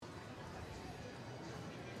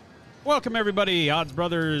Welcome, everybody. Odds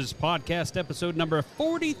Brothers podcast episode number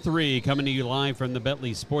 43, coming to you live from the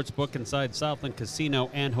Bentley Sportsbook inside Southland Casino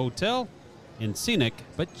and Hotel in scenic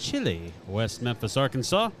but chilly West Memphis,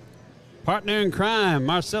 Arkansas. Partner in crime,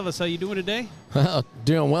 Marcellus, how you doing today?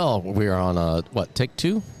 Doing well. We are on, take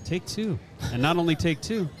two? Take two. And not only take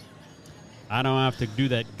two, I don't have to do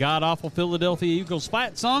that god-awful Philadelphia Eagles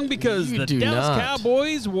fight song because the Dallas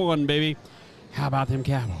Cowboys won, baby. How about them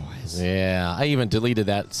Cowboys? Yeah, I even deleted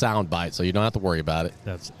that sound bite, so you don't have to worry about it.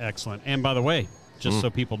 That's excellent. And by the way, just so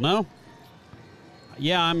people know,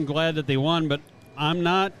 yeah, I'm glad that they won, but I'm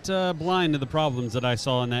not blind to the problems that I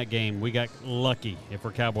saw in that game. We got lucky, if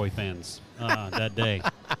we're Cowboy fans, that day.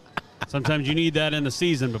 Sometimes you need that in the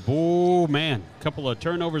season, but, oh, man, a couple of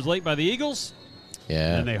turnovers late by the Eagles.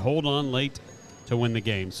 Yeah. And they hold on late to win the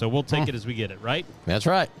game. So we'll take it as we get it, right? That's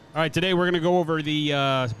right. All right, today we're going to go over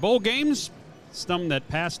the bowl games. Some that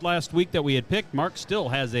passed last week that we had picked. Mark still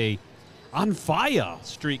has a on-fire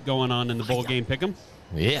streak going on in the bowl game pick'em.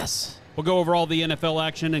 Yes. We'll go over all the NFL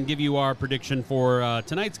action and give you our prediction for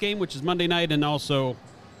tonight's game, which is Monday night, and also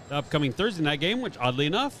the upcoming Thursday night game, which, oddly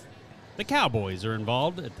enough, the Cowboys are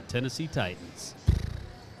involved at the Tennessee Titans.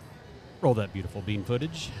 Roll that beautiful bean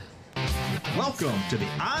footage. Welcome to the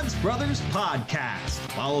Odds Brothers Podcast.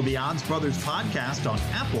 Follow the Odds Brothers Podcast on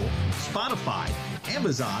Apple, Spotify,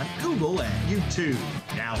 Amazon, Google, and YouTube.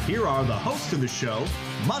 Now here are the hosts of the show,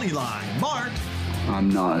 Moneyline Mark. I'm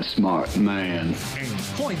not a smart man. And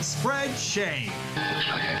Point Spread Shane. Looks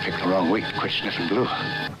like I picked the wrong week to quit sniffing glue.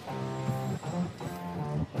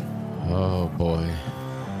 Oh, boy.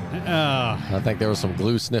 I think there was some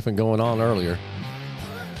glue sniffing going on earlier.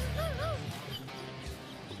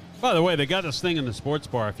 By the way, they got this thing in the sports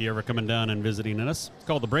bar if you're ever coming down and visiting us. It's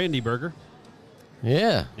called the Brandy Burger.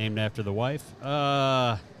 Yeah. Named after the wife.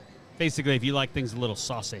 Basically, if you like things a little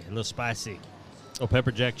saucy, a little spicy, a little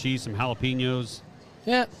pepper jack cheese, some jalapenos.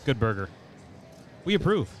 Yeah. Good burger. We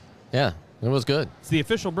approve. Yeah, it was good. It's the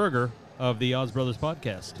official burger of the Odds Brothers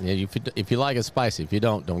podcast. Yeah, if you like it spicy. If you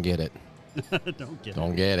don't get it.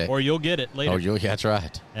 Don't get it. Or you'll get it later. That's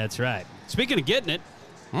right. That's right. Speaking of getting it,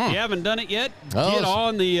 if you haven't done it yet, get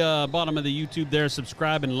on the bottom of the YouTube there,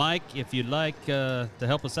 subscribe and like if you'd like to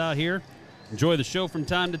help us out here. Enjoy the show from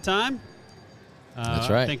time to time. That's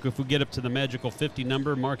right. I think if we get up to the magical 50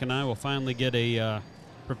 number, Mark and I will finally get a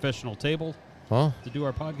professional table to do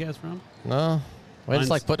our podcast from. No. Well, it's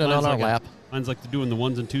like putting it on our lap. Mine's like doing the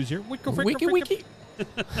ones and twos here. Wiki.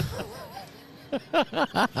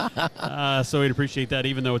 So we'd appreciate that,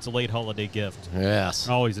 even though it's a late holiday gift. Yes.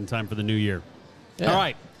 Always in time for the new year. Yeah. All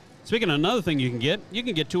right. Speaking of another thing you can get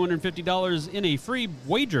 $250 in a free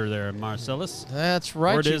wager there, Marcellus. That's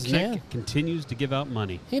right. Or it is Nick continues to give out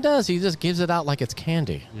money. He does. He just gives it out like it's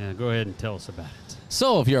candy. Yeah, go ahead and tell us about it.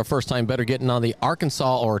 So if you're a first-time bettor getting on the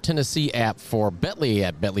Arkansas or Tennessee app for Bentley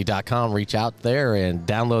at Bentley.com, reach out there and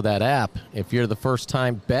download that app. If you're the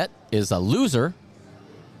first-time bet is a loser,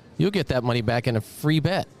 you'll get that money back in a free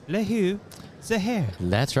bet.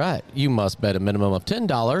 That's right. You must bet a minimum of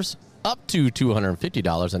 $10 up to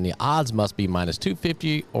 $250, and the odds must be minus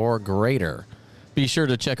 250 or greater. Be sure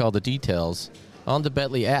to check all the details on the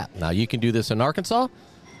Bentley app. Now, you can do this in Arkansas,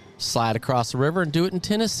 slide across the river, and do it in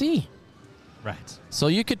Tennessee. Right. So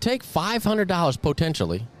you could take $500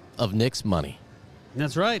 potentially of Nick's money.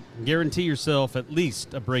 That's right. Guarantee yourself at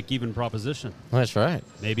least a break-even proposition. That's right.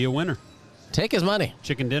 Maybe a winner. Take his money.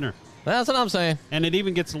 Chicken dinner. That's what I'm saying. And it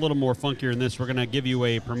even gets a little more funkier in this. We're going to give you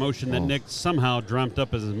a promotion that Nick somehow dreamt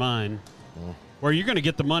up as his mind, where you're going to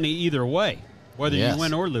get the money either way, whether you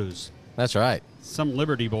win or lose. That's right. Some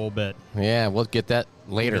Liberty Bowl bet. Yeah, we'll get that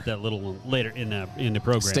later. We'll get that little one later in the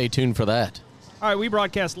program. Stay tuned for that. All right, we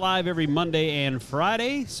broadcast live every Monday and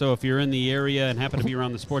Friday, so if you're in the area and happen to be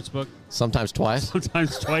around the sportsbook. Sometimes twice.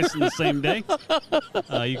 Sometimes twice in the same day.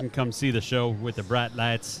 You can come see the show with the bright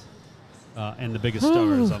lights. And the biggest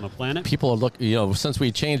stars on the planet. People are since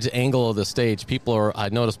we changed the angle of the stage, I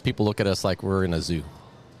noticed people look at us like we're in a zoo.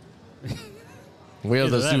 We are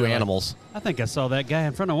the zoo animals. I think I saw that guy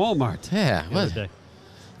in front of Walmart. Yeah. The other day.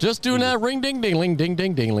 Just doing that ring ding ding ling ding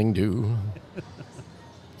ding ding ling do.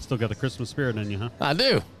 Still got the Christmas spirit in you, huh? I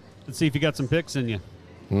do. Let's see if you got some picks in you.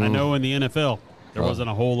 I know in the NFL there wasn't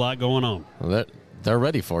a whole lot going on. Well, they're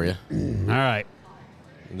ready for you. All right.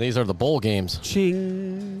 These are the bowl games.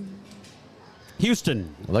 Ching.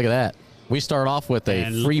 Houston. Look at that. We start off with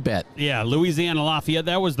a free bet. Yeah, Louisiana Lafayette.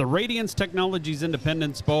 That was the Radiance Technologies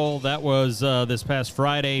Independence Bowl. That was this past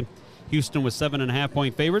Friday. Houston was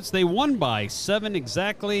 7.5-point favorites. They won by 7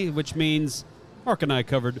 exactly, which means Mark and I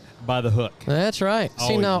covered by the hook. That's right.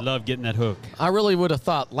 See, now, love getting that hook. I really would have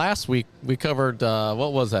thought last week we covered,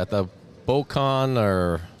 what was that, the BoCon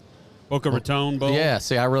or Boca Raton Bowl. Yeah,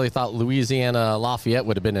 see, I really thought Louisiana Lafayette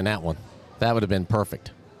would have been in that one. That would have been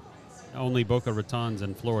perfect. Only Boca Raton's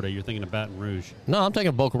in Florida. You're thinking of Baton Rouge. No, I'm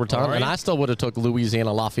taking Boca Raton, All right. and I still would have took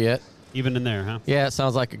Louisiana Lafayette. Even in there, huh? Yeah, it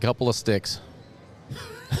sounds like a couple of sticks.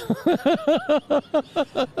 So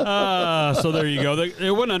there you go.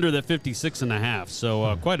 It went under that 56.5,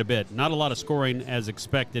 so quite a bit. Not a lot of scoring as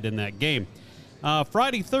expected in that game.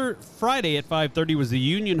 Friday at 5:30 was the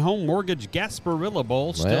Union Home Mortgage Gasparilla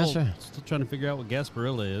Bowl. Still trying to figure out what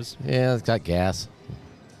Gasparilla is. Yeah, it's got gas.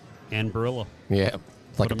 And Barilla. Yeah,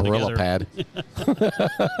 it's like a Barilla pad.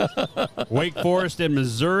 Wake Forest and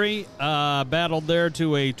Missouri battled there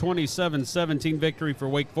to a 27-17 victory for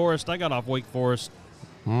Wake Forest. I got off Wake Forest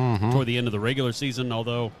toward the end of the regular season,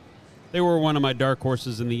 although they were one of my dark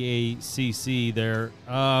horses in the ACC there.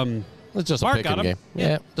 It's just Mark a pick 'em got 'em. game.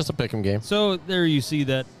 Yeah, just a pick 'em game. So there you see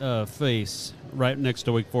that face right next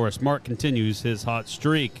to Wake Forest. Mark continues his hot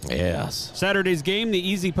streak. Yes. Saturday's game, the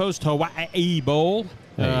Easy Post Hawaii Bowl.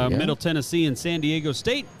 There you go. Middle Tennessee and San Diego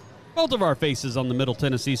State. Both of our faces on the Middle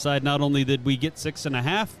Tennessee side. Not only did we get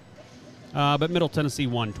 6.5, but Middle Tennessee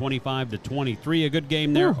won 25-23. A good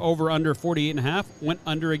game there. Over under 48.5. Went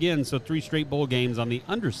under again. So 3 straight bowl games on the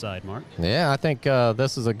underside, Mark. Yeah, I think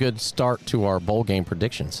this is a good start to our bowl game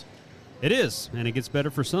predictions. It is, and it gets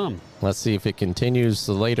better for some. Let's see if it continues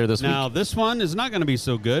later this Now, week. this one is not going to be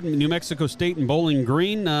so good. New Mexico State and Bowling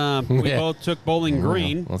Green. We both took Bowling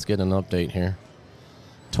Green. Let's get an update here.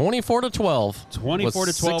 24-12.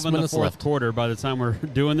 24-12 in the fourth quarter by the time we're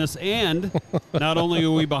doing this. And not only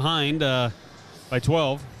are we behind by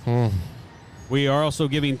 12, we are also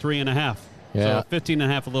giving 3.5. Yeah. So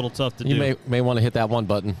 15.5 a little tough to do. You may want to hit that one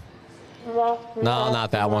button. No,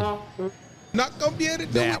 not that one. Not going to be able to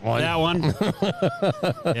do That one. That one.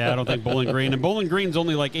 Yeah, I don't think Bowling Green. And Bowling Green's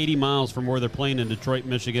only like 80 miles from where they're playing in Detroit,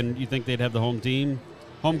 Michigan. You think they'd have the home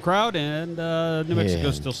crowd, and New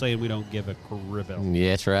Mexico's still saying we don't give a cribble. Yeah,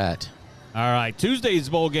 that's right. All right, Tuesday's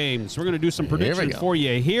bowl games. We're going to do some predictions for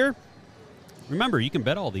you here. Remember, you can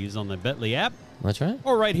bet all these on the Betly app That's right.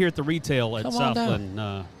 or right here at the retail at Come on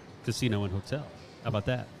Southland Casino and Hotel. How about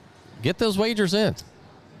that? Get those wagers in.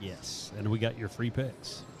 Yes, and we got your free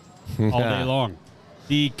picks all day long.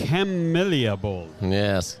 The Camellia Bowl.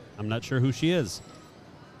 Yes. I'm not sure who she is.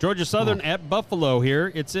 Georgia Southern at Buffalo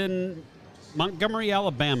here. It's in Montgomery,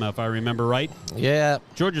 Alabama, if I remember right. Yeah.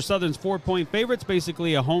 Georgia Southern's 4-point favorites,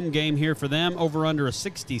 basically a home game here for them. Over under a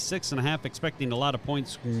 66.5, expecting a lot of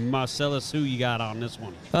points. Marcellus, who you got on this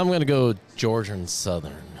one? I'm going to go Georgia and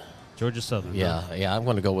Southern. Georgia Southern. Yeah, huh? I'm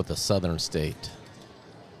going to go with the Southern State.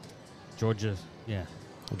 Georgia, yeah.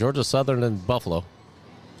 Georgia Southern and Buffalo.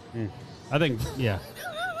 I think, yeah.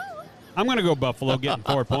 I'm going to go Buffalo getting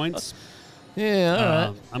 4 points. Yeah,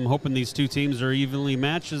 all right. I'm hoping these two teams are evenly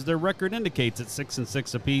matched as their record indicates at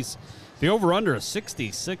 6-6 apiece. The over-under is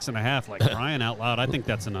 66.5, like crying out loud. I think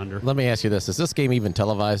that's an under. Let me ask you this. Is this game even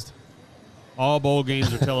televised? All bowl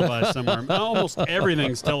games are televised somewhere. Almost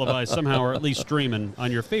everything's televised somehow, or at least streaming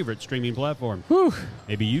on your favorite streaming platform. Whew.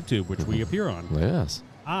 Maybe YouTube, which we appear on. Yes.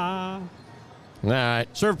 All right.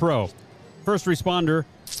 Serve Pro, First Responder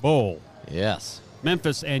Bowl. Yes.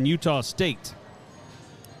 Memphis and Utah State.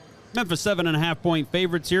 Memphis 7.5-point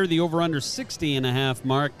favorites here. The over/under 60.5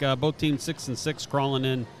 mark. Both teams 6-6, crawling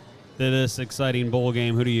in to this exciting bowl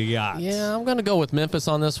game. Who do you got? Yeah, I'm going to go with Memphis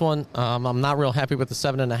on this one. I'm not real happy with the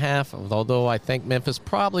 7.5, although I think Memphis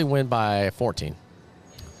probably win by 14.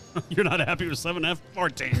 You're not happy with 7.5,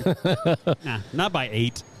 14. Nah, not by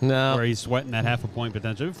 8. No. Where he's sweating that half a point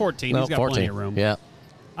potentially. 14. No, He's got 14. plenty of room. Yeah.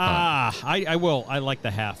 I will. I like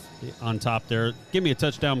the half on top there. Give me a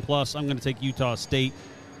touchdown plus. I'm going to take Utah State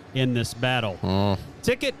in this battle.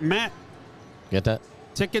 Ticket Matt. Get that?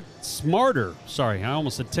 Ticket Smarter. Sorry, I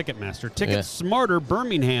almost said Ticketmaster. Ticket Yeah. Smarter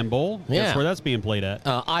Birmingham Bowl. Yeah. That's where that's being played at.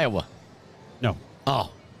 Iowa. No.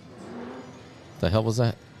 Oh. The hell was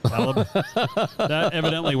that? That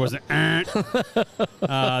evidently wasn't.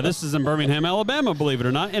 This is in Birmingham, Alabama, believe it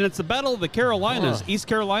or not. And it's the Battle of the Carolinas, East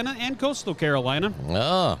Carolina and Coastal Carolina.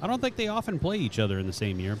 Oh. I don't think they often play each other in the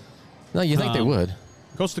same year. No, you think they would.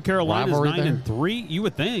 Coastal Carolina is Rivalry 9-3. You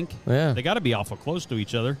would think. Yeah. They got to be awful close to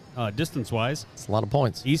each other, distance-wise. It's a lot of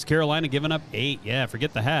points. East Carolina giving up 8. Yeah,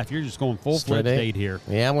 forget the half. You're just going full-fledged Straight 8 here.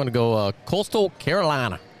 Yeah, I'm going to go Coastal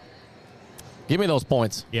Carolina. Give me those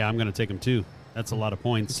points. Yeah, I'm going to take them too. That's a lot of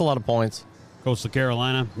points. It's a lot of points. Coastal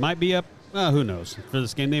Carolina might be up. Who knows? For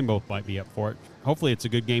this game, they both might be up for it. Hopefully, it's a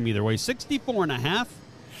good game either way. 64.5.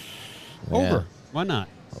 Over. Why not?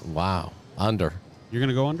 Wow. Under. You're going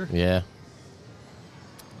to go under? Yeah.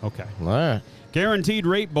 Okay. All right. Guaranteed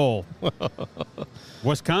Rate Bowl.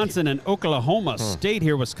 Wisconsin and Oklahoma State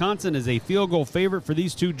here. Wisconsin is a field goal favorite for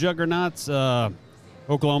these two juggernauts.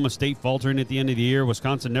 Oklahoma State faltering at the end of the year.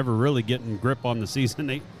 Wisconsin never really getting grip on the season.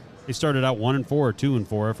 They started out 1-4 or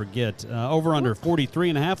 2-4, I forget. Over under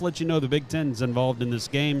 43.5. Let you know the Big Ten's involved in this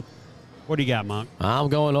game. What do you got, Monk? I'm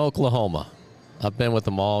going Oklahoma. I've been with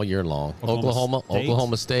them all year long.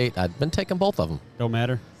 Oklahoma State. I've been taking both of them. Don't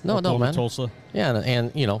matter? No, it don't matter. Tulsa? Yeah,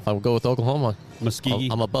 and you know, if I go with Oklahoma, Muskegee?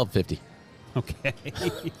 I'm above 50. Okay.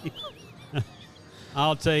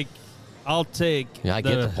 I'll take. Yeah, I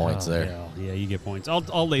get the points there. Yeah, you get points.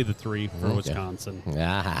 I'll lay the 3 for Wisconsin.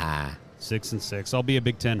 6-6. I'll be a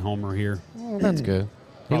Big Ten homer here. That's good.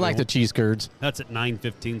 You like the cheese curds? That's at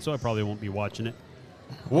 9:15, so I probably won't be watching it.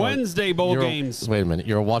 Wednesday bowl games. Wait a minute.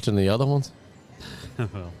 You're watching the other ones?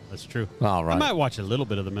 Well, that's true. All right. I might watch a little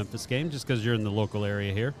bit of the Memphis game just because you're in the local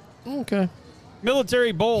area here. Okay.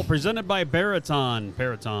 Military Bowl presented by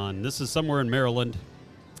Baraton. This is somewhere in Maryland,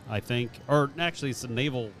 I think. Or actually, it's a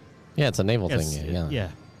naval. Yeah, it's a naval thing. Yeah.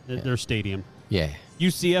 Their stadium. Yeah.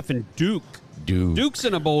 UCF and Duke. Duke's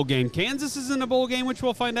in a bowl game. Kansas is in a bowl game, which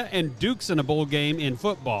we'll find out. And Duke's in a bowl game in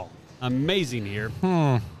football. Amazing here.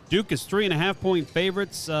 Duke is 3.5-point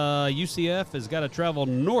favorites. UCF has got to travel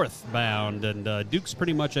northbound, and Duke's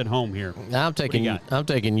pretty much at home here. I'm taking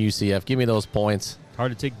UCF. Give me those points.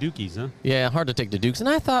 Hard to take Dukies, huh? Yeah, hard to take the Dukes. And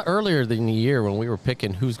I thought earlier in the year when we were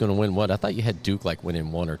picking who's going to win what, I thought you had Duke like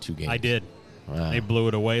winning 1 or 2 games. I did. Wow. They blew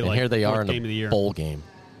it away. And like here they are in game of the a year. bowl game.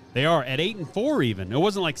 They are at 8-4 even. It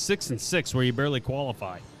wasn't like 6-6 where you barely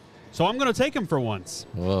qualify. So I'm going to take them for once.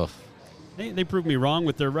 Oof. They proved me wrong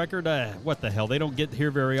with their record. What the hell? They don't get here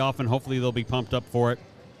very often. Hopefully they'll be pumped up for it.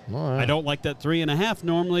 All right. I don't like that 3.5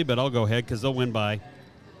 normally, but I'll go ahead because they'll win by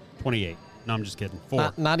 28. No, I'm just kidding.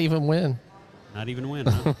 4. Not even win. Not even win,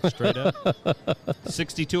 huh? Straight up.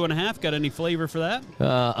 62.5. Got any flavor for that?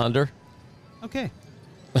 Under. Okay.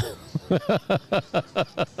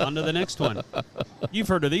 On to the next one. You've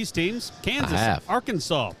heard of these teams. Kansas, I have.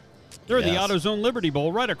 Arkansas. They're in the Yes. AutoZone Liberty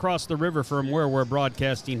Bowl right across the river from where we're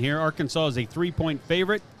broadcasting here. Arkansas is a 3-point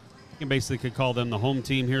favorite. You can basically call them the home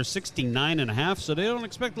team here. 69.5, so they don't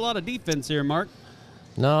expect a lot of defense here, Mark.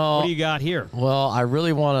 No. What do you got here? Well, I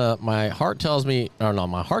really want to. My heart tells me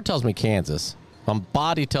Kansas. My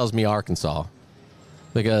body tells me Arkansas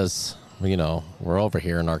because, you know, we're over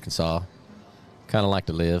here in Arkansas. Kind of like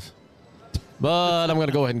to live. But I'm going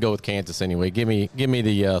to go ahead and go with Kansas anyway. Give me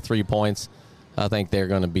the 3 points. I think they're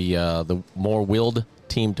going to be the more willed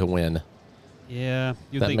team to win. Yeah.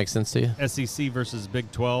 That makes sense to you? SEC versus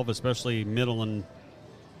Big 12, especially middle and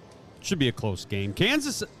should be a close game.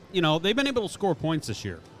 Kansas, you know, they've been able to score points this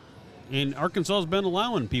year. And Arkansas has been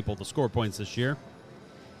allowing people to score points this year.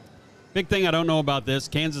 Big thing I don't know about this,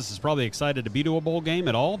 Kansas is probably excited to be to a bowl game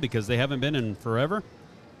at all because they haven't been in forever.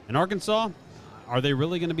 And Arkansas, are they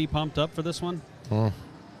really going to be pumped up for this one? I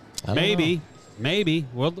don't know. Maybe.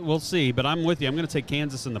 We'll see. But I'm with you. I'm going to take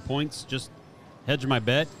Kansas in the points. Just hedge my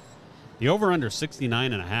bet. The over-under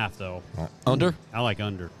 69.5, though. Under? I like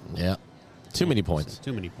under. Yeah. Too many points.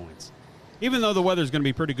 Too many points. Even though the weather's going to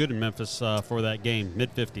be pretty good in Memphis for that game,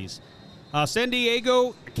 mid-50s. San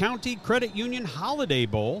Diego County Credit Union Holiday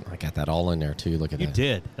Bowl. I got that all in there, too. Look at that. You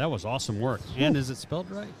did. That was awesome work. And is it spelled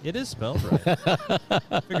right? It is spelled right.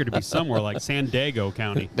 I figured it'd be somewhere like San Diego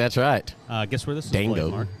County. That's right. Guess where this is Dango.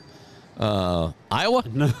 played, Mark? Iowa?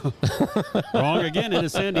 No. Wrong again. It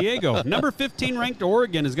is San Diego. Number 15 ranked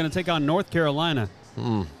Oregon is going to take on North Carolina.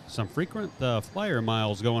 Some frequent flyer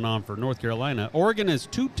miles going on for North Carolina. Oregon is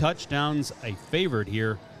 2 touchdowns a favorite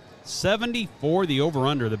here. 74 the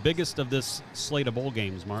over-under, the biggest of this slate of bowl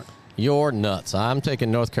games, Mark. You're nuts. I'm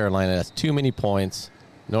taking North Carolina. That's too many points.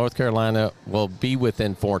 North Carolina will be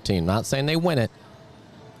within 14. Not saying they win it.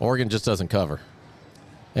 Oregon just doesn't cover.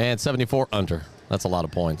 And 74 under. That's a lot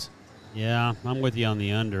of points. Yeah, I'm with you on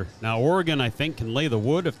the under. Now, Oregon, I think, can lay the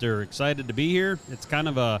wood if they're excited to be here. It's kind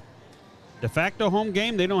of a de facto home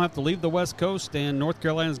game. They don't have to leave the West Coast, and North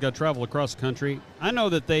Carolina's got to travel across the country. I know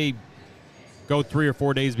that they go 3 or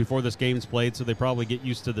 4 days before this game's played, so they probably get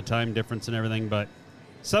used to the time difference and everything, but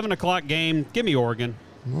 7 o'clock game, give me Oregon.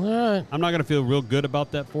 All right. I'm not going to feel real good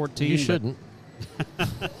about that 14. You shouldn't.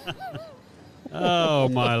 Oh,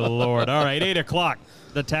 my Lord. All right, 8 o'clock,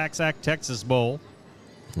 the TaxAct Texas Bowl.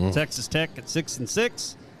 Texas Tech at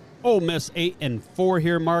 6-6. Ole Miss 8-4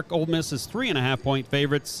 here, Mark. Ole Miss is 3.5-point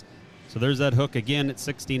favorites. So there's that hook again at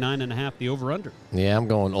 69.5, the over-under. Yeah, I'm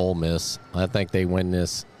going Ole Miss. I think they win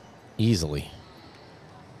this easily.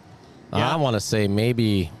 Yeah. I want to say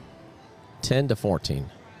maybe 10-14.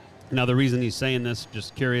 Now, the reason he's saying this,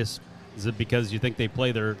 just curious, Is it because you think they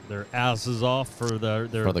play their asses off for their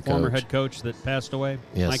the former coach. head coach that passed away?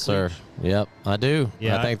 Yes, Mike sir. Leach? Yep, I do.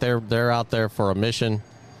 Yeah, I think they're out there for a mission,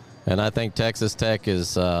 and I think Texas Tech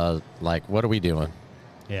is like, what are we doing?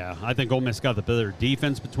 Yeah, I think Ole Miss got the better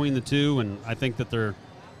defense between the two, and I think that their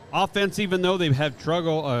offense, even though they've had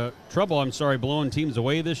trouble, blowing teams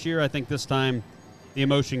away this year, I think this time the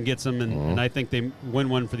emotion gets them, and I think they win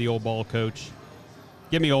one for the old ball coach.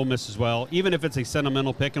 Give me Ole Miss as well, even if it's a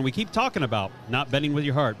sentimental pick. And we keep talking about not betting with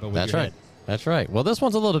your heart, but with That's your right. head. That's right. Well, this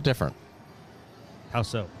one's a little different. How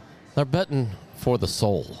so? They're betting for the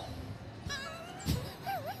soul.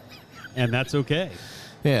 And that's okay.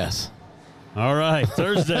 Yes. All right,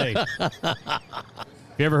 Thursday. Have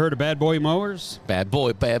you ever heard of Bad Boy Mowers? Bad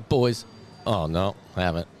boys. Oh, no, I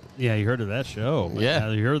haven't. Yeah, you heard of that show.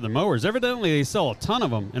 Yeah. You heard of the Mowers. Evidently, they sell a ton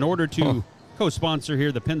of them in order to co-sponsor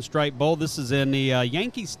here the Pinstripe Bowl. This is in the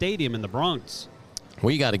Yankee Stadium in the Bronx.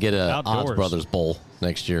 We got to get a Outdoors. Odds Brothers Bowl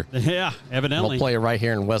next year. Yeah, evidently. We'll play it right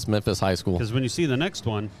here in West Memphis High School. Because when you see the next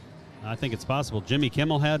one, I think it's possible. Jimmy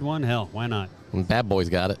Kimmel had one. Hell, why not? And Bad Boys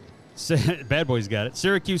got it. Bad Boys got it.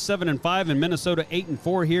 Syracuse 7-5 and Minnesota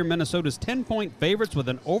 8-4 here. Minnesota's 10-point favorites with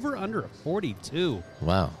an over/under of 42,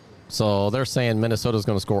 Wow. So they're saying Minnesota's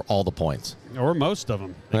going to score all the points. or most of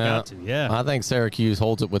them. They got to. Yeah. I think Syracuse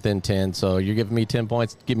holds it within 10. So you're giving me 10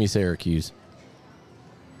 points. Give me Syracuse.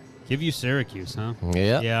 Give you Syracuse, huh?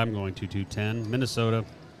 Yeah. Yeah, I'm going to 2-10. Minnesota.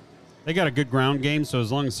 They got a good ground game, so as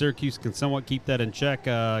long as Syracuse can somewhat keep that in check,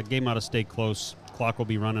 game ought to stay close. Clock will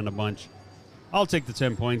be running a bunch. I'll take the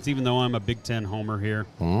 10 points, even though I'm a Big Ten homer here.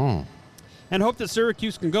 And hope that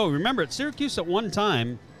Syracuse can go. Remember, Syracuse at one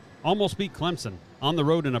time almost beat Clemson on the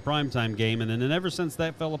road in a primetime game, and then ever since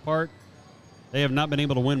that fell apart, they have not been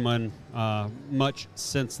able to win one much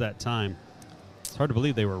since that time. It's hard to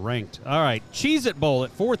believe they were ranked. All right, Cheez-It Bowl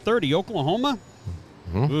at 4:30, Oklahoma.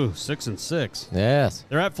 Ooh, 6-6. Yes.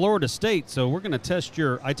 They're at Florida State, so we're going to test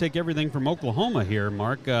your I take everything from Oklahoma here,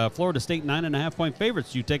 Mark. Florida State 9.5-point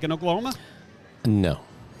favorites. You taking Oklahoma? No.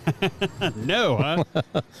 No, huh?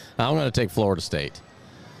 I'm going to take Florida State.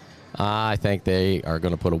 I think they are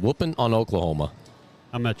going to put a whooping on Oklahoma.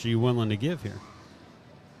 How much are you willing to give here?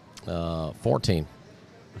 14.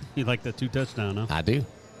 You like that 2 touchdown, huh? I do.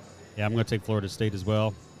 Yeah, I'm going to take Florida State as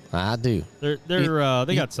well. I do.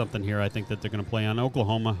 They got something here. I think that they're going to play on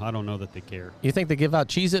Oklahoma. I don't know that they care. You think they give out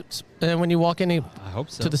Cheez-Its when you walk in I hope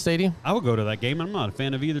so. to the stadium? I will go to that game. I'm not a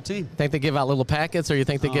fan of either team. Think they give out little packets, or you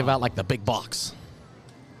think they give out like the big box?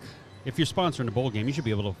 If you're sponsoring a bowl game, you should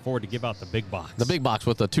be able to afford to give out the big box. The big box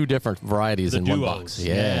with the 2 different varieties the in duos. one box.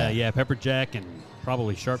 Yeah. Pepper Jack and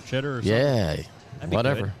probably sharp cheddar or something. Yeah. That'd be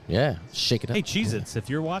Whatever. good. Yeah. Shake it up. Hey, Cheez-Its, if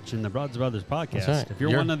you're watching the Broads Brothers podcast, That's right. if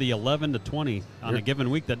you're one of the 11 to 20 on a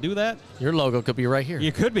given week that do that, Your logo could be right here.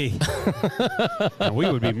 you could be. And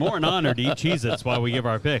we would be more than honored to eat Cheez-Its while we give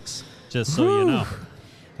our picks, just so you know.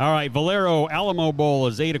 All right, Valero Alamo Bowl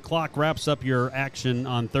is 8 o'clock, wraps up your action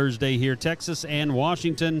on Thursday here. Texas and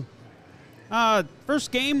Washington.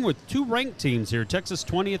 First game with 2 ranked teams here. Texas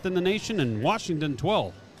 20th in the nation and Washington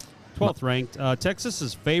 12th ranked. Texas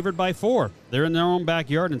is favored by 4. They're in their own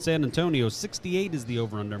backyard in San Antonio. 68 is the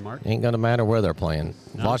over-under mark. Ain't going to matter where they're playing.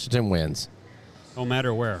 No. Washington wins. No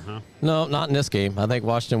matter where, huh? No, not in this game. I think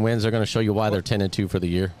Washington wins. They're going to show you why they're 10-2 for the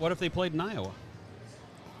year. What if they played in Iowa?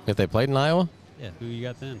 If they played in Iowa? Yeah, who you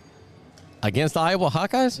got then? Against the Iowa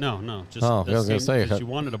Hawkeyes? No, just Oh, I was gonna say. you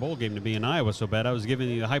wanted a bowl game to be in Iowa so bad. I was giving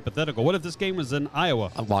you a hypothetical. What if this game was in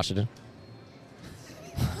Iowa? Washington.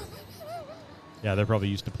 Yeah, they're probably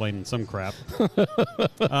used to playing in some crap.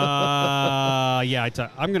 I'm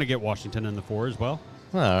going to get Washington in the 4 as well.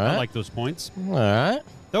 All right. I like those points. All right.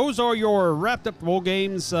 Those are your wrapped-up bowl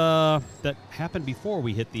games that happened before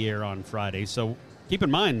we hit the air on Friday. So keep in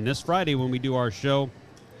mind, this Friday when we do our show,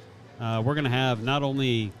 we're going to have not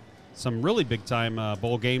only some really big-time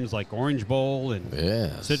bowl games like Orange Bowl and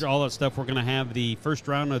Yes. all that stuff. We're going to have the first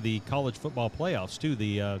round of the college football playoffs, too,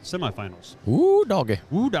 the semifinals. Ooh, doggy.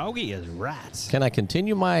 Ooh, doggy is rats. Can I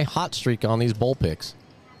continue my hot streak on these bowl picks?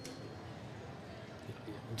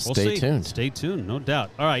 We'll Stay see. tuned. Stay tuned, no doubt.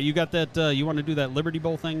 All right, you got that. You want to do that Liberty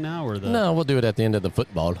Bowl thing now, or the? No, we'll do it at the end of the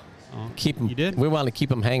football. Oh, Keep them. You did? We want to keep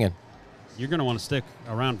them hanging. You're going to want to stick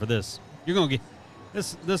around for this. You're going to get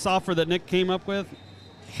this offer that Nick came up with.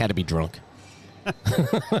 Had to be drunk.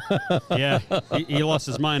 Yeah, he lost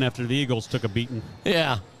his mind after the Eagles took a beating.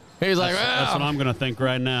 Yeah. He's like, That's what I'm going to think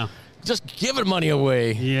right now. just giving money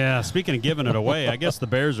away. Yeah, speaking of giving it away, I guess the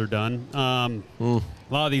Bears are done. A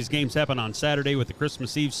lot of these games happen on Saturday with the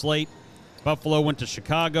Christmas Eve slate. Buffalo went to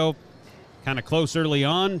Chicago, kind of close early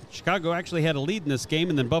on. Chicago actually had a lead in this game,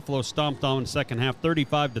 and then Buffalo stomped on second half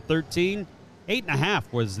 35-13.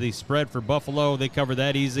 8.5 was the spread for Buffalo. They covered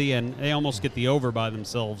that easy, and they almost get the over by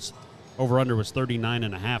themselves. Over-under was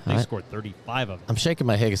 39.5. They scored 35 of it. I'm shaking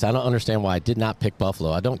my head because I don't understand why I did not pick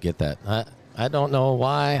Buffalo. I don't get that. I don't know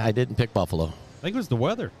why I didn't pick Buffalo. I think it was the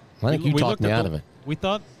weather. I think you talked me out of it. We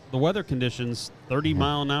thought the weather conditions,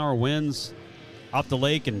 30-mile-an-hour winds off the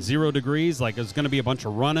lake and 0 degrees, like it was going to be a bunch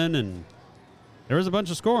of running, and there was a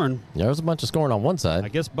bunch of scoring. There was a bunch of scoring on one side. I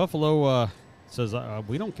guess Buffalo says,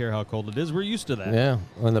 we don't care how cold it is. We're used to that. Yeah,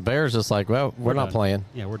 and the Bears just like, well, we're not done. playing.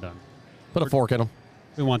 Yeah, we're done. Put a fork in them.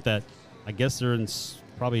 We want that. I guess they're in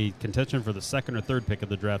probably contention for the 2nd or 3rd pick of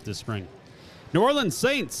the draft this spring. New Orleans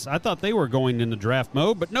Saints, I thought they were going into draft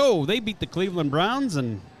mode, but no, they beat the Cleveland Browns,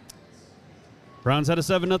 and Browns had a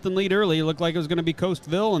 7-0 lead early. It looked like it was going to be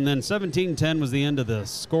Coastville, and then 17-10 was the end of the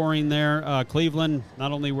scoring there. Cleveland,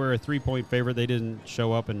 not only were a 3-point favorite, they didn't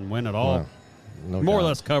show up and win at all. No More or doubt.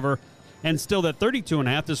 less cover. And still that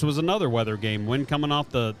 32.5, this was another weather game. Wind coming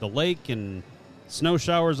off the lake and snow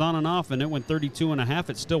showers on and off, and it went 32.5.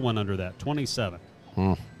 It still went under that, 27.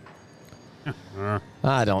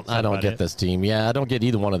 I don't about get it. this team. Yeah, I don't get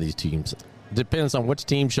either one of these teams. Depends on which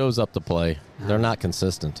team shows up to play. They're not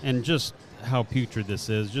consistent. And just how putrid this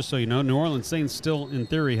is, just so you know, New Orleans Saints still, in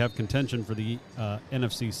theory, have contention for the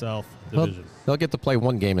NFC South division. They'll get to play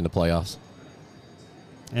one game in the playoffs.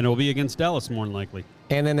 And it will be against Dallas, more than likely.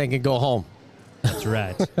 And then they can go home. That's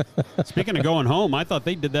right. Speaking of going home, I thought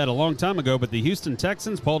they did that a long time ago, but the Houston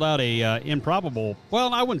Texans pulled out a improbable,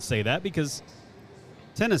 well, I wouldn't say that because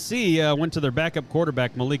Tennessee went to their backup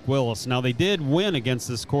quarterback, Malik Willis. Now, they did win against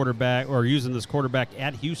this quarterback, or using this quarterback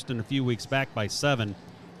at Houston a few weeks back by 7.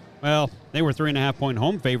 Well, they were 3.5-point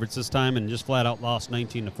home favorites this time and just flat out lost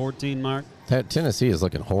 19-14, Mark. Tennessee is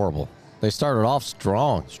looking horrible. They started off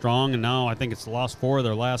strong. Strong, and now I think it's lost 4 of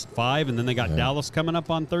their last 5, and then they got Dallas coming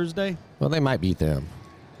up on Thursday. Well, they might beat them.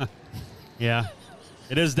 Yeah,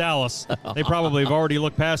 it is Dallas. They probably have already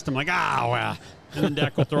looked past them like, well. And then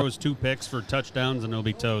Dak will throw his 2 picks for touchdowns, and it'll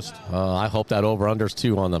be toast. I hope that over-under's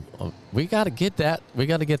 2 on the we got to get that. We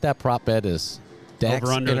got to get that prop bet is Dak's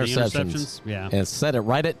Over-under the interceptions. interceptions? Yeah. And set it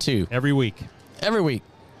right at 2. Every week. Every week.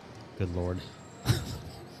 Good Lord.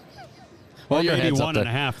 Well, Or your maybe head's up there.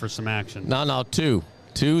 1.5 for some action. No, 2.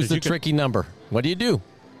 2 is the tricky number. What do you do?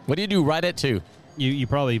 What do you do right at 2? You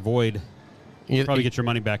probably void. You Probably get your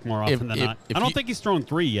money back more often than not. if I don't you- think he's thrown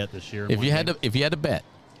 3 yet this year. in If one you had game. to bet,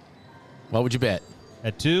 what would you bet?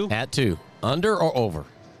 At 2? At 2. Under or over?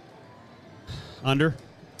 Under.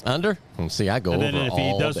 Under? See, I go And over then if he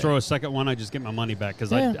all does day. throw a second one, I just get my money back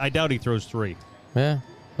because Yeah. I doubt he throws 3. Yeah.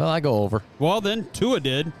 Well, I go over. Well, then Tua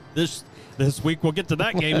did this week. We'll get to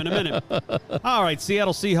that game in a minute. All right,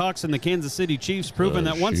 Seattle Seahawks and the Kansas City Chiefs proving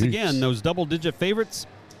that once Chiefs. again those double-digit favorites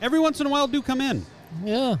every once in a while do come in.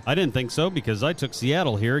 Yeah. I didn't think so because I took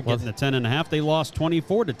Seattle here, getting the 10.5. They lost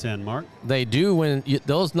 24-10. Mark. They do when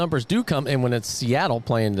those numbers do come in when it's Seattle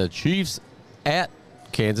playing the Chiefs at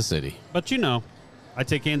Kansas City. But I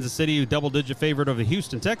take Kansas City, double-digit favorite over the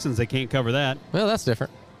Houston Texans. They can't cover that. Well, that's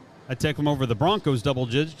different. I take them over the Broncos,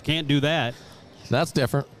 double-digit. Can't do that. That's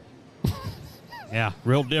different. Yeah,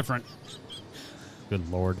 real different. Good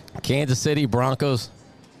Lord. Kansas City, Broncos,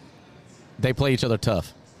 they play each other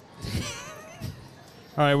tough.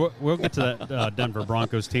 All right, we'll get to that Denver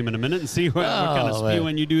Broncos team in a minute and see what kind of man.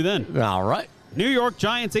 spewing you do then. All right. New York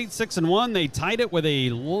Giants 8-6-1. They tied it with a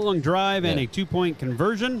long drive and Yeah. a 2-point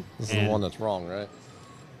conversion. This is the one that's wrong, right?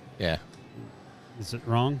 Yeah. Is it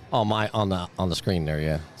wrong? On the screen there,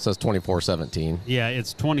 yeah. It says 24-17. Yeah,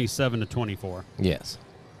 it's 27-24. Yes.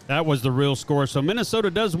 That was the real score. So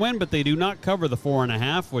Minnesota does win, but they do not cover the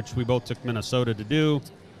 4.5, which we both took Minnesota to do.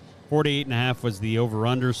 48.5 was the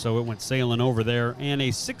over-under, so it went sailing over there. And a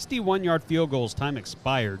 61-yard field goal as time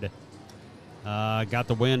expired. Got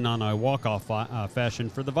the win on a walk-off fashion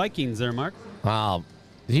for the Vikings there, Mark.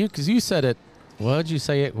 Because you said it. What'd you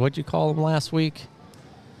say? What'd you call them last week?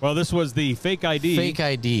 Well, this was the fake ID. Fake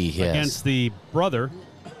ID, yes. Against the brother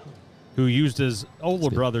who used his older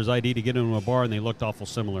brother's ID to get into a bar, and they looked awful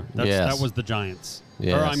similar. Yes. That was the Giants.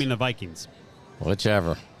 Yes. Or, I mean, the Vikings.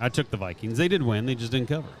 Whichever. I took the Vikings. They did win. They just didn't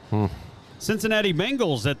cover. Cincinnati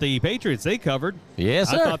Bengals at the Patriots. They covered. Yes,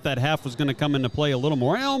 sir. I thought that half was going to come into play a little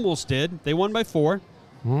more. I almost did. They won by 4.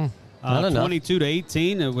 Not enough.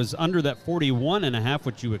 22-18. It was under that 41.5,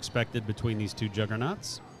 which you expected between these two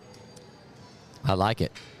juggernauts. I like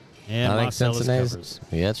it. And I think Marcellus Cincinnati's. covers.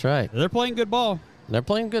 Yeah, that's right. They're playing good ball. They're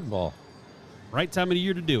playing good ball. Right time of the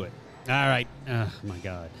year to do it. All right. Oh, my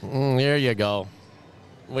God. There you go.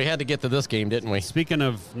 We had to get to this game, didn't we? Speaking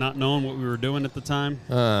of not knowing what we were doing at the time,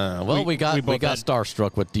 We got both had-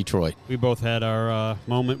 starstruck with Detroit. we both had our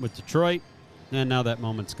moment with Detroit, and now that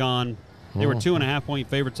moment's gone. They were 2.5-point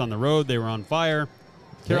favorites on the road. They were on fire.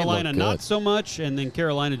 Carolina, looked not good. so much, and then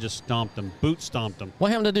Carolina just stomped them, boot stomped them.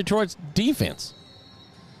 What happened to Detroit's defense?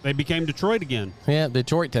 They became Detroit again. Yeah,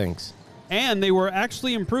 Detroit things. And they were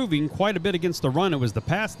actually improving quite a bit against the run. It was the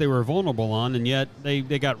pass they were vulnerable on, and yet they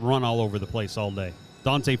got run all over the place all day.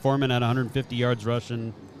 Dante Foreman had 150 yards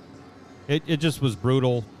rushing. It just was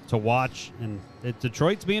brutal to watch, and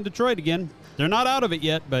Detroit's being Detroit again. They're not out of it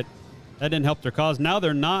yet, but that didn't help their cause. Now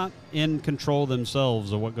they're not in control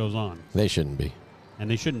themselves of what goes on, They shouldn't be. and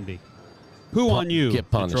they shouldn't be. Who on you, Get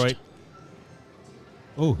punished. Detroit?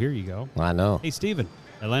 Oh, here you go. I know. Hey, Steven,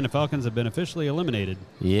 Atlanta Falcons have been officially eliminated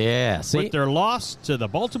Yeah, see, with their loss to the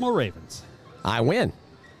Baltimore Ravens. I win.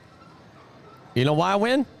 You know why I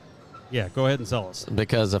win? Yeah, go ahead and sell us.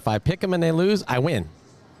 Because if I pick them and they lose, I win.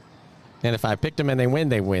 And if I pick them and they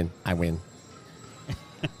win, I win.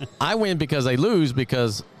 I win because they lose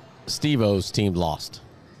because Steve-O's team lost.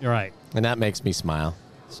 You're right. And that makes me smile.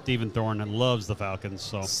 Stephen Thorne loves the Falcons,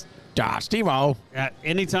 so Steve-O,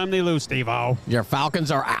 anytime they lose, Steve-O, your Falcons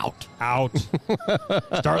are out. out.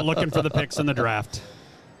 Start looking for the picks in the draft.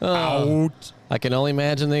 Out. I can only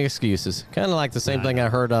imagine the excuses. Kind of like the same thing I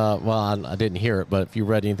heard. Well, I didn't hear it, but if you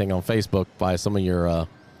read anything on Facebook by some of your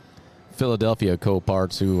Philadelphia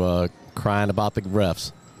co-parts who crying about the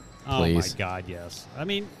refs, please. Oh, my God, yes. I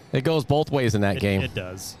mean, It goes both ways in that game. It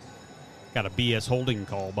does. Got a BS holding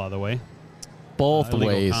call, by the way. Both Illegal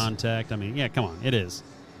ways. contact. I mean, yeah, come on. It is.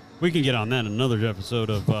 We can get on that in another episode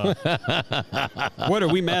of What Are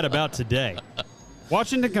We Mad About Today?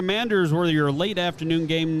 Washington Commanders were your late afternoon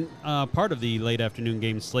game, part of the late afternoon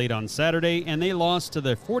game slate on Saturday, and they lost to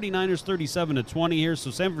the 49ers 37-20 here.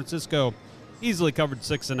 So San Francisco easily covered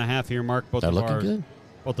 6.5 here, Mark. They're looking good.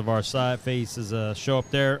 Both of our side faces show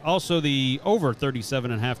up there. Also, the over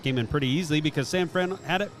 37.5 came in pretty easily because San Fran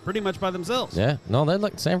had it pretty much by themselves. Yeah. No, they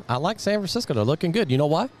look. I like San Francisco. They're looking good. You know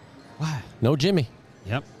why? Why? No Jimmy.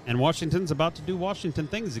 Yep. And Washington's about to do Washington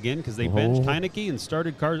things again because they benched Heineke and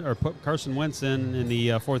started put Carson Wentz in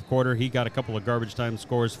the fourth quarter. He got a couple of garbage time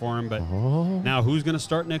scores for him. But now who's going to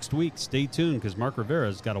start next week? Stay tuned because Mark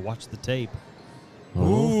Rivera's got to watch the tape.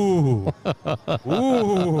 Ooh.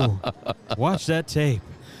 Ooh. Watch that tape.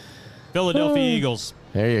 Philadelphia Eagles.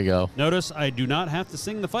 There you go. Notice I do not have to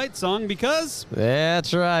sing the fight song because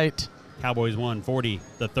That's right. Cowboys won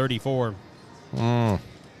 40-34.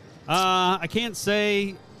 I can't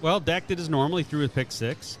say, well, Dak did as normal. He threw a pick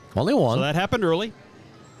six. Only one. So that happened early.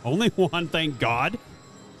 Only one, thank God.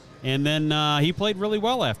 And then he played really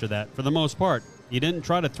well after that for the most part. He didn't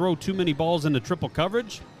try to throw too many balls into triple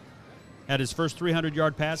coverage. Had his first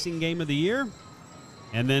 300-yard passing game of the year.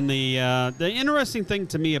 And then the interesting thing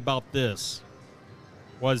to me about this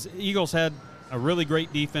was Eagles had a really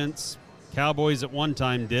great defense. Cowboys at one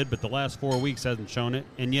time did, but the last 4 weeks hasn't shown it.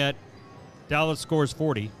 And yet Dallas scores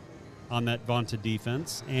 40 on that vaunted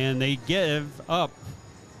defense. And they give up,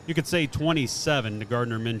 you could say, 27 to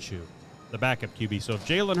Gardner Minshew, the backup QB. So if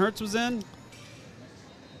Jalen Hurts was in,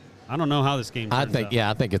 I don't know how this game turns out.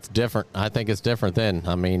 I think it's different. I think it's different then.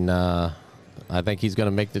 I mean, I think he's going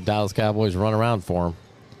to make the Dallas Cowboys run around for him.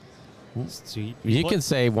 You can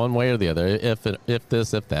say one way or the other, if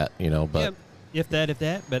this, if that, but. Yeah, if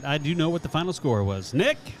that, but I do know what the final score was.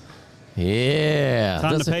 Nick? Yeah.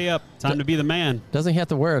 Time to pay up. Time to be the man. Doesn't he have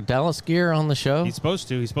to wear a Dallas gear on the show? He's supposed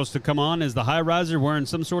to. He's supposed to come on as the high riser wearing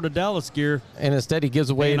some sort of Dallas gear. And instead he gives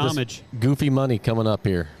away this homage. Goofy money coming up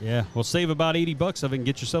here. Yeah, well, save about $80 of it and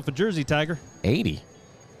get yourself a jersey, Tiger. 80?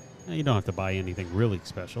 You don't have to buy anything really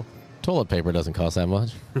special. Toilet paper doesn't cost that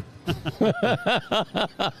much.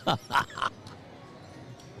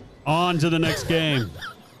 On to the next game.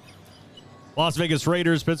 Las Vegas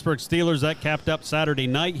Raiders, Pittsburgh Steelers. That capped up Saturday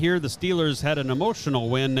night here. The Steelers had an emotional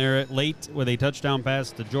win there at late with a touchdown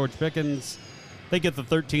pass to George Pickens. They get the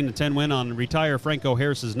 13-10 win on retire Franco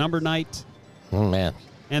Harris's number night. Oh, man.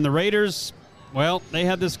 And the Raiders, well, they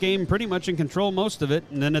had this game pretty much in control most of it.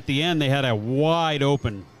 And then at the end, they had a wide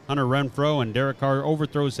open Hunter Renfrow, and Derek Carr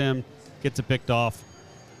overthrows him, gets it picked off,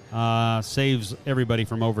 saves everybody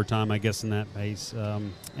from overtime, I guess, in that pace.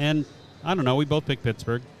 And I don't know. We both picked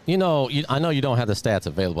Pittsburgh. I know you don't have the stats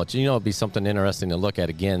available, but it'd be something interesting to look at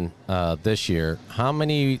again this year. How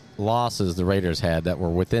many losses the Raiders had that were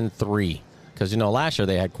within 3? Because, last year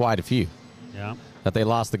they had quite a few. Yeah. That they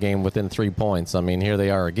lost the game within 3 points. I mean, here they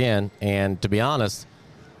are again. And to be honest,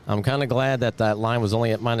 I'm kind of glad that line was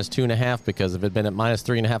only at -2.5 because if it had been at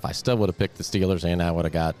 -3.5, I still would have picked the Steelers and I would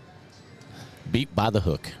have got beat by the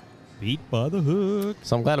hook. Beat by the hook.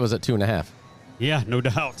 So I'm glad it was at 2.5. Yeah, no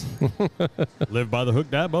doubt. Live by the hook,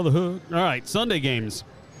 die by the hook. All right, Sunday games.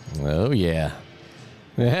 Oh, yeah.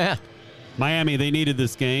 Yeah. Miami, they needed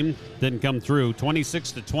this game. Didn't come through.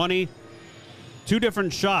 26-20. 2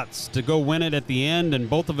 different shots to go win it at the end, and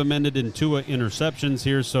both of them ended in 2 interceptions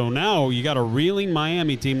here. So now you got a reeling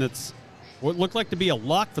Miami team that's what looked like to be a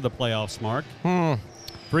lock for the playoffs, Mark.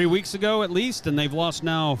 3 weeks ago at least, and they've lost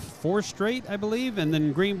now 4 straight, I believe. And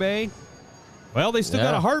then Green Bay, well, they still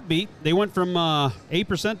got a heartbeat. They went from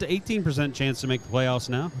 8% to 18% chance to make the playoffs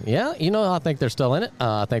now. Yeah, I think they're still in it.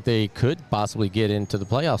 I think they could possibly get into the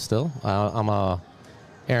playoffs still. I'm a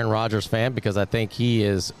Aaron Rodgers fan because I think he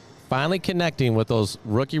is finally connecting with those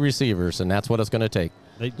rookie receivers, and that's what it's going to take.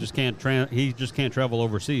 They just can't. He just can't travel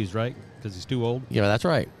overseas, right? Because he's too old. Yeah, that's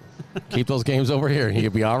right. Keep those games over here, and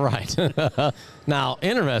he'll be all right. Now,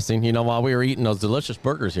 interesting. While we were eating those delicious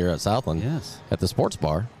burgers here at Southland, at the sports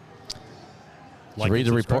bar, did you read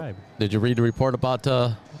the report? Did you read the report about,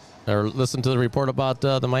 or listen to the report about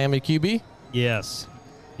the Miami QB? Yes,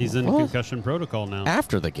 he's in concussion protocol now.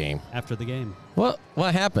 After the game. After the game. What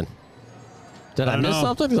happened? Did I miss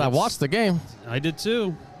something? Because I watched the game. I did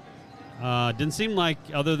too. Didn't seem like,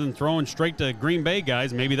 other than throwing straight to Green Bay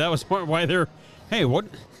guys, maybe that was why they're, hey, what?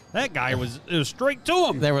 That guy was straight to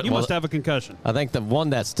him. He must have a concussion. I think the one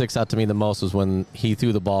that sticks out to me the most was when he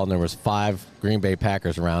threw the ball and there was 5 Green Bay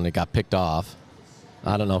Packers around. It got picked off.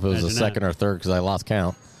 I don't know if it was the second or third because I lost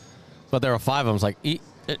count. But there were 5 of them. It's like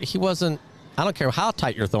he wasn't. I don't care how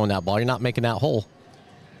tight you're throwing that ball. You're not making that hole.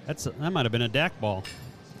 That might have been a Dak ball.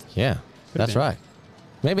 Yeah. That's right.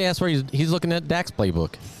 Maybe that's where he's looking at Dak's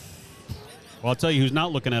playbook. Well, I'll tell you who's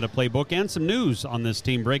not looking at a playbook, and some news on this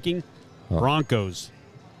team breaking. Broncos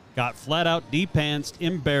got flat out de-pantsed,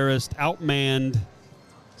 embarrassed, outmanned.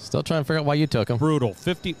 Still trying to figure out why you took him. Brutal.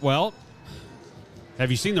 Well, have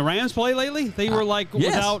you seen the Rams play lately? They were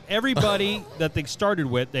without everybody that they started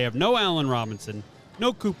with. They have no Allen Robinson,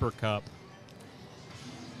 no Cooper Kupp.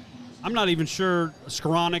 I'm not even sure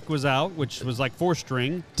Skoranek was out, which was like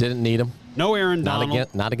 4-string. Didn't need him. No Aaron Donald.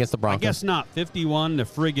 Not against the Broncos. I guess not. 51 to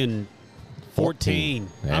friggin' 14.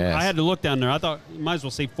 Yes. I had to look down there. I thought you might as well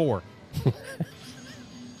say 4.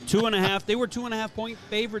 2.5. They were 2.5-point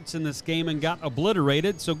favorites in this game and got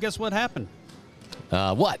obliterated. So guess what happened?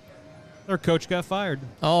 What? Their coach got fired.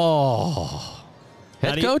 Oh.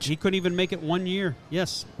 Head coach? He couldn't even make it 1 year.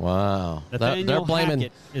 Yes. Wow. Nathaniel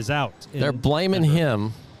Hackett is out. They're blaming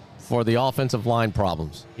him for the offensive line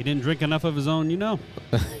problems. He didn't drink enough of his own,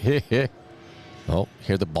 Oh,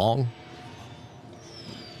 hear the bong?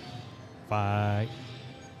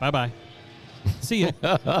 Bye-bye. See ya.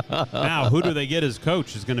 Now, who do they get as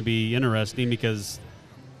coach is going to be interesting because...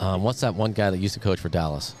 what's that one guy that used to coach for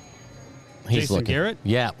Dallas? Jason Garrett?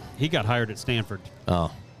 Yeah. He got hired at Stanford.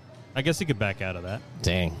 Oh. I guess he could back out of that.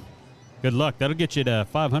 Dang. Good luck. That'll get you to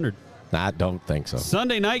 500. I don't think so.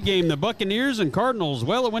 Sunday night game, the Buccaneers and Cardinals.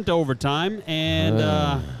 Well, it went to overtime, and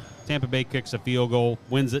Tampa Bay kicks a field goal,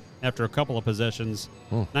 wins it after a couple of possessions,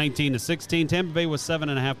 19-16. Tampa Bay was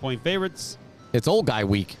 7.5-point favorites. It's old guy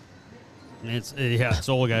week. It's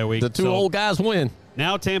old guy week. The two old guys win.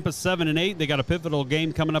 Now Tampa's 7-8. They got a pivotal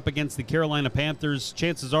game coming up against the Carolina Panthers.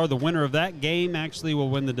 Chances are the winner of that game actually will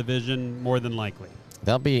win the division more than likely.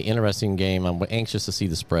 That'll be an interesting game. I'm anxious to see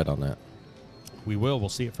the spread on that. We will. We'll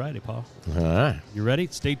see it Friday, Paul. All right. You ready?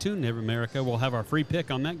 Stay tuned, America. We'll have our free pick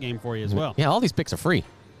on that game for you as well. Yeah, all these picks are free.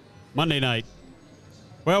 Monday night.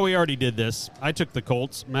 Well, we already did this. I took the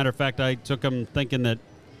Colts. Matter of fact, I took them thinking that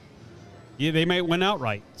they might win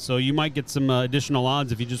outright. So you might get some additional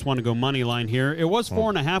odds if you just want to go money line here. It was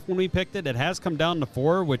 4.5 when we picked it. It has come down to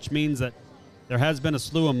 4, which means that there has been a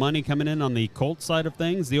slew of money coming in on the Colts side of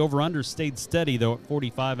things. The over-under stayed steady, though, at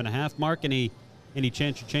 45.5. Mark, any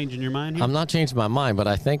chance you're changing your mind here? I'm not changing my mind, but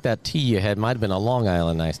I think that tea you had might have been a Long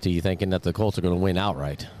Island iced tea, thinking that the Colts are going to win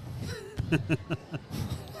outright.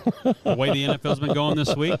 The way the NFL's been going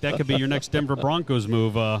this week, that could be your next Denver Broncos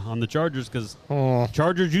move on the Chargers because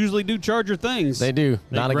Chargers usually do Charger things. They do,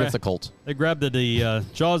 not against the Colts. They grabbed the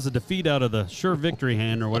jaws of defeat out of the sure victory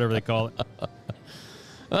hand or whatever they call it.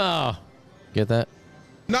 Oh, get that?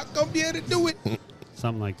 Not going to be able to do it.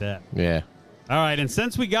 Something like that. Yeah. All right, and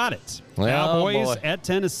since we got it, Oh, Cowboys boy. at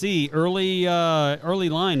Tennessee. Early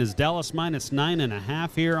line is Dallas minus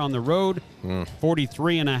 9.5 here on the road.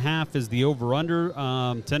 43.5 is the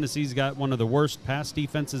over-under. Tennessee's got one of the worst pass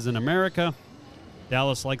defenses in America.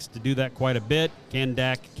 Dallas likes to do that quite a bit. Can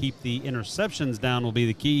Dak keep the interceptions down will be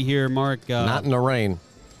the key here, Mark. Not in the rain.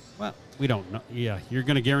 Well, we don't know. Yeah, you're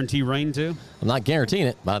going to guarantee rain too? I'm not guaranteeing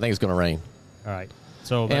it, but I think it's going to rain. All right.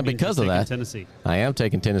 So that And means because you're of taking that, Tennessee. I am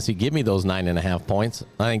taking Tennessee. Give me those 9.5 points.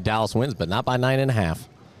 I think Dallas wins, but not by 9.5.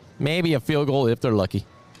 Maybe a field goal if they're lucky.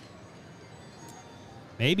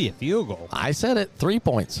 Maybe a field goal. I said it. 3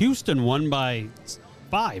 points. Houston won by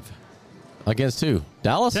 5. Against who?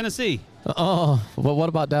 Dallas? Tennessee. Oh, well, what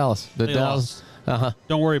about Dallas? They lost. Uh-huh.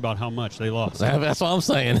 Don't worry about how much they lost. That's what I'm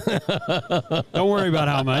saying. Don't worry about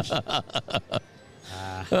how much.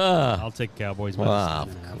 I'll take Cowboys.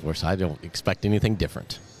 Of course, I don't expect anything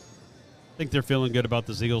different. I think they're feeling good about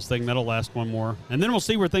this Eagles thing. That'll last one more. And then we'll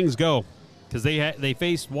see where things go. Because they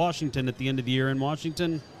faced Washington at the end of the year in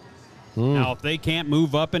Washington. Now, if they can't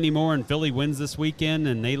move up anymore and Philly wins this weekend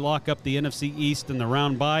and they lock up the NFC East in the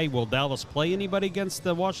round bye, will Dallas play anybody against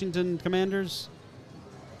the Washington Commanders?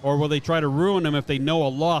 Or will they try to ruin them if they know a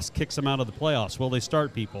loss kicks them out of the playoffs? Will they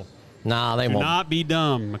start people? Nah, they won't. Do not be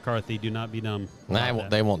dumb, McCarthy. Do not be dumb.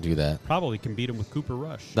 They won't do that. Probably can beat them with Cooper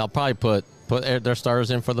Rush. They'll probably put their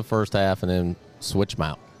starters in for the first half and then switch them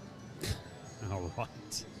out. All right.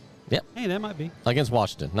 Yep. Hey, that might be. Against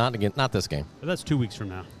Washington. Not this game. But that's 2 weeks from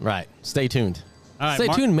now. Right. Stay tuned. All right, Stay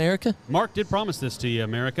tuned, America. Mark did promise this to you,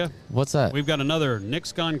 America. What's that? We've got another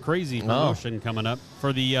Nick's Gone Crazy promotion coming up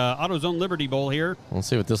for the AutoZone Liberty Bowl here Let's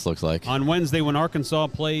see what this looks like. on Wednesday when Arkansas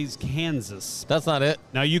plays Kansas. That's not it.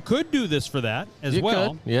 Now, you could do this for that as You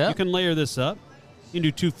well. could, yeah. You can layer this up. You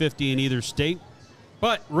can do $250 in either state.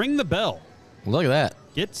 But ring the bell. Look at that.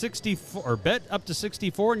 Get 64 or bet up to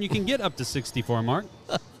 64, and you can get up to 64, Mark.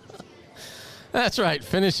 That's right.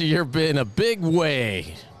 Finish the year in a big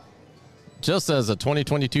way. Just as the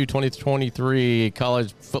 2022-2023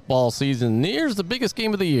 college football season nears the biggest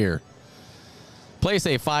game of the year. Place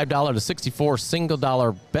a $5 to 64 single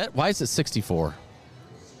dollar bet. Why is it 64?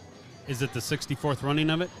 Is it the 64th running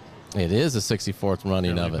of it? It is the 64th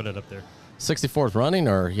running Here, let of me it. put it up there. 64th running,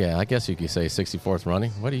 or yeah, I guess you could say 64th running.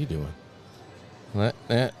 What are you doing?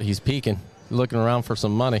 He's peeking, looking around for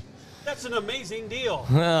some money. That's an amazing deal.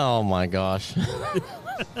 Oh my gosh!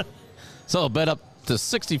 So bet up to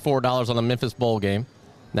 $64 on the Memphis Bowl game.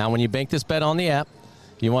 Now, when you bank this bet on the app,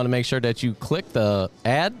 you want to make sure that you click the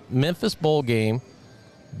Add Memphis Bowl Game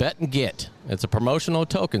Bet and Get. It's a promotional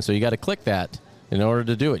token, so you got to click that in order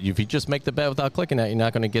to do it. If you just make the bet without clicking that, you're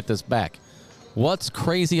not going to get this back. What's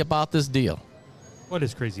crazy about this deal? What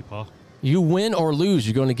is crazy, Paul? You win or lose,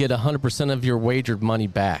 you're going to get 100% of your wagered money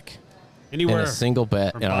back. Anywhere in a single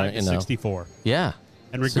bet. from 5 to 64. Yeah.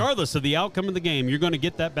 And regardless of the outcome of the game, you're going to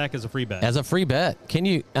get that back as a free bet. As a free bet. Can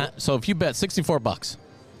you? So if you bet $64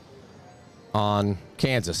 on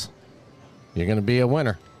Kansas, you're going to be a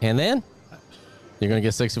winner. And then you're going to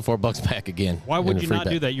get $64 back again. Why would you not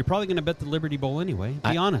bet. do that? You're probably going to bet the Liberty Bowl anyway.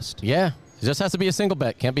 Be honest. Yeah. It just has to be a single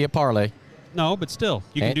bet. Can't be a parlay. No, but still,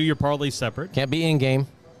 you can do your parlay separate. Can't be in-game.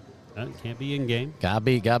 Can't be in-game.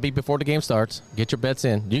 Gotta be before the game starts. Get your bets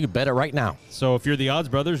in. You can bet it right now. So if you're the Odds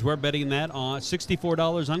Brothers, we're betting that on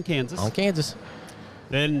 $64 on Kansas. On Kansas.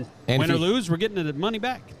 Then win or lose, we're getting the money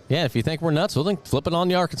back. Yeah, if you think we're nuts, well, then flip it on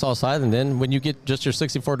the Arkansas side, and then when you get just your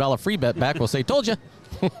 $64 free bet back, we'll say, told you.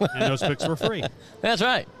 And those picks were free. That's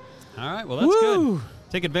right. All right, well, that's good.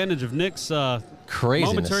 Take advantage of Nick's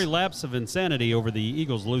craziness. Momentary lapse of insanity over the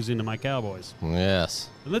Eagles losing to my Cowboys. Yes.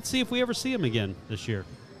 And let's see if we ever see him again this year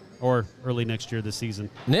or early next year this season.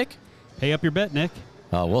 Nick? Pay up your bet, Nick.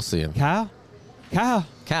 Oh, we'll see him. Kyle, you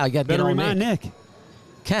got to get better on remind Nick.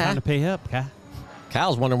 Time to Kyle. pay up, Kyle.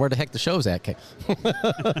 Kyle's wondering where the heck the show's at.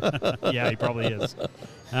 Yeah, he probably is.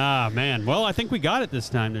 Ah, man. Well, I think we got it this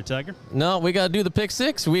time there, Tiger. No, we got to do the pick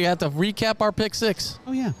six. We have to recap our pick six.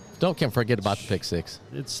 Oh, yeah. Can't forget about the pick six.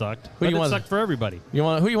 It sucked. Who But you it want- sucked for everybody. Who you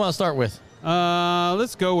want to start with?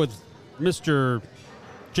 Let's go with Mr.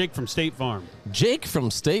 Jake from State Farm. Jake from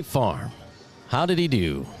State Farm. How did he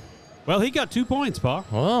do? Well, he got 2 points, Paul.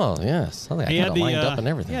 Oh, yes. I He kind had of the lined up and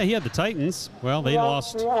everything. Yeah, he had the Titans. Well, they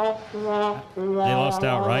lost. They lost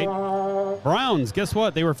outright. Browns, guess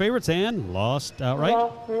what? They were favorites and lost outright.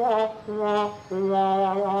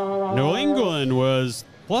 New England was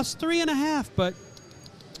plus 3.5, but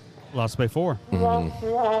lost by 4.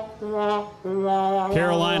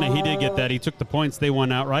 Carolina, he did get that. He took the points. They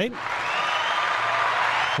won outright.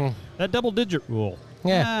 That double-digit rule.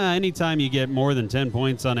 Yeah. Anytime you get more than 10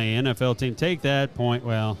 points on a NFL team, take that point.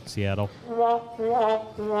 Well, Seattle. And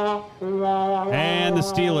the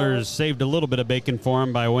Steelers saved a little bit of bacon for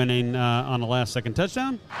him by winning on a last-second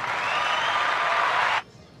touchdown.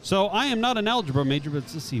 So I am not an algebra major,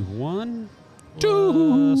 but let's see. 1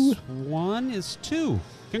 plus 1 is 2.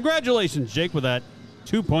 Congratulations, Jake, with that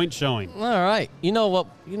 2-point showing. All right. You know what?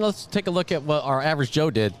 Let's take a look at what our average Joe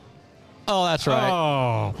did. Oh, that's right.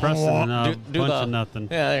 Oh, Preston, a bunch of nothing.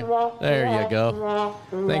 Yeah, there you go.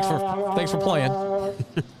 Thanks for playing. All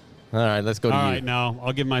right, let's go to All you. right, now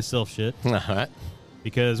I'll give myself shit. All right.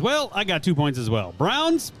 Because, well, I got 2 points as well.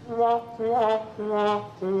 Browns.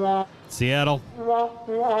 Seattle.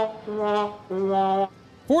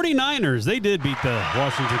 49ers. They did beat the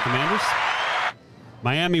Washington Commanders.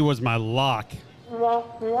 Miami was my lock. Good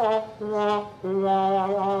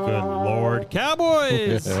Lord.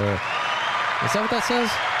 Cowboys! Is that what that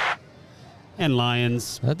says? And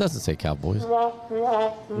Lions. That doesn't say Cowboys.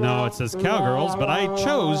 No, it says Cowgirls, but I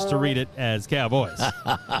chose to read it as Cowboys.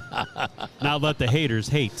 Now let the haters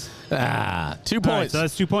hate. 2 All right, points. so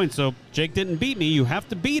that's 2 points. So Jake didn't beat me. You have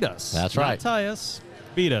to beat us. That's Not right. tie us.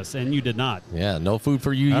 Beat us, and you did not. Yeah, no food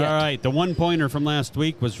for you yet. All right, the 1-pointer from last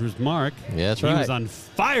week was Mark. Yeah, that's He right. was on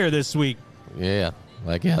fire this week Yeah,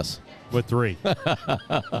 I guess. with 3.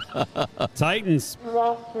 Titans.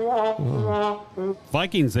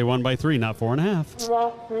 Vikings, they won by 3, not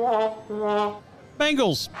 4.5.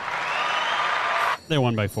 Bengals. They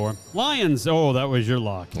won by 4. Lions, oh, that was your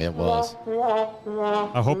lock. It was.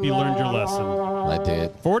 I hope you learned your lesson. I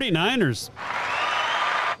did. 49ers.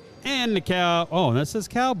 And the that says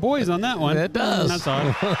Cowboys on that one. It does. That's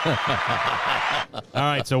odd. All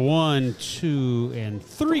right, so 1, 2, and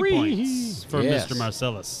 3 points for Yes. Mr.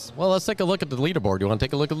 Marcellus. Well, let's take a look at the leaderboard. You want to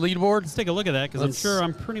take a look at the leaderboard? Let's take a look at that because I'm sure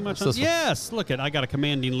I'm pretty much on. what's this one? Yes, look I got a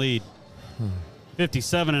commanding lead.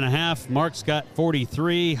 57.5. Mark's got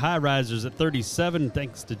 43. High risers at 37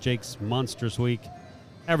 thanks to Jake's monstrous week.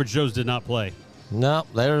 Average Joe's did not play. No,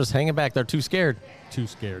 they're just hanging back. They're too scared. Too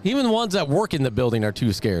scared. Even the ones that work in the building are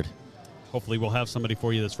too scared. Hopefully we'll have somebody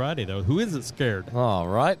for you this Friday, though, who isn't scared. All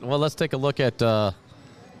right. Well, let's take a look at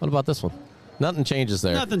what about this one? Nothing changes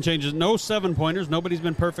there. Nothing changes. No 7-pointers. Nobody's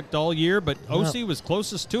been perfect all year, but OC was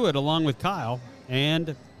closest to it along with Kyle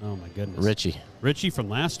and, oh, my goodness. Richie from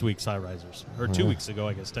last week's high risers, or 2 weeks ago,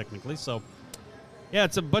 I guess, technically. So, yeah,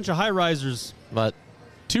 it's a bunch of high risers. But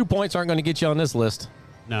 2 points aren't going to get you on this list.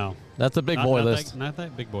 No. That's a big boy list. Not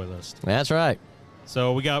that big boy list. That's right.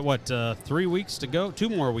 So we got, 3 weeks to go? 2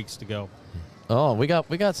 more weeks to go. Oh, we got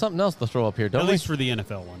something else to throw up here, don't At we? least for the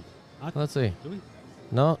NFL one. Let's see. Do we?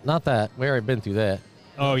 No, not that. We already been through that.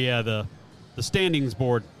 Oh, yeah, the standings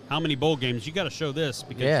board. How many bowl games? You got to show this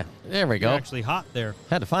because Yeah, there we you're go. actually hot there.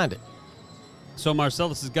 Had to find it. So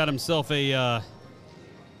Marcellus has got himself a,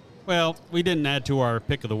 well, we didn't add to our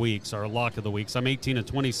pick of the weeks, our lock of the weeks. I'm 18 of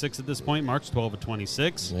 26 at this point. Mark's 12 of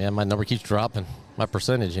 26. Yeah, my number keeps dropping. My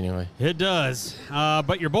percentage, anyway. It does.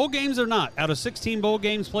 But your bowl games are not. Out of 16 bowl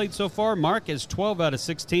games played so far, Mark is 12 out of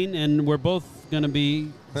 16, and we're both going to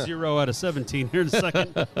be 0 out of 17 here in a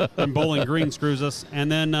second. And Bowling Green screws us.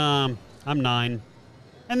 And then I'm 9.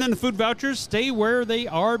 And then the food vouchers stay where they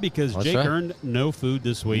are because That's Jake right. earned no food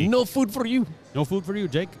this week. No food for you. No food for you,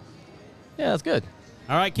 Jake. Yeah, that's good.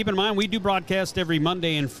 All right, keep in mind, we do broadcast every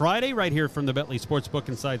Monday and Friday right here from the Bentley Sportsbook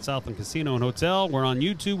inside Southland Casino and Hotel. We're on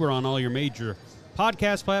YouTube. We're on all your major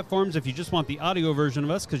podcast platforms. If you just want the audio version of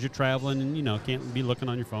us because you're traveling and, can't be looking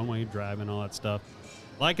on your phone while you're driving, all that stuff.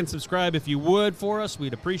 Like and subscribe if you would for us.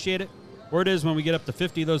 We'd appreciate it. Word is when we get up to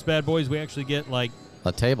 50 of those bad boys, we actually get,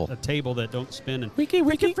 A table. a table that don't spin. And Wiki.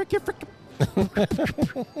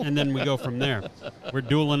 and then we go from there. We're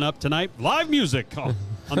dueling up tonight. Live music on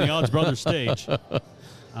the Odds Brothers stage.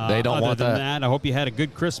 They don't other want than that. I hope you had a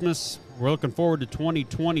good Christmas. We're looking forward to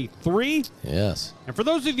 2023. Yes. And for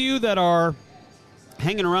those of you that are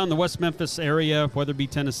hanging around the West Memphis area, whether it be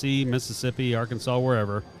Tennessee, Mississippi, Arkansas,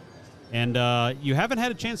 wherever, and you haven't had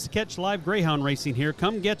a chance to catch live Greyhound racing here,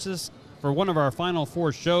 come get us for one of our final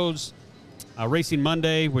 4 shows. Racing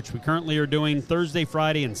Monday, which we currently are doing. Thursday,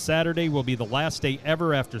 Friday, and Saturday will be the last day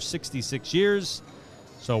ever after 66 years.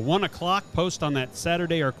 So 1 o'clock post on that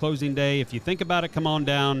Saturday, our closing day. If you think about it, come on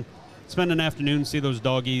down. Spend an afternoon, see those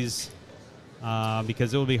doggies,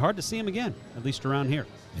 because it will be hard to see them again, at least around here.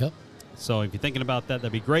 Yep. So if you're thinking about that,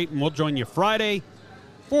 that'd be great. And we'll join you Friday.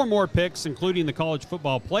 4 more picks, including the college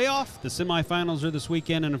football playoff. The semifinals are this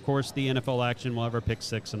weekend. And, of course, the NFL action. We'll have our pick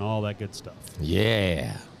 6 and all that good stuff.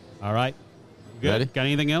 Yeah. All right. Good. Ready? Got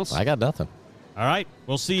anything else? I got nothing. All right.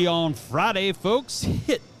 We'll see you on Friday, folks.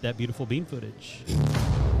 Hit that beautiful bean footage.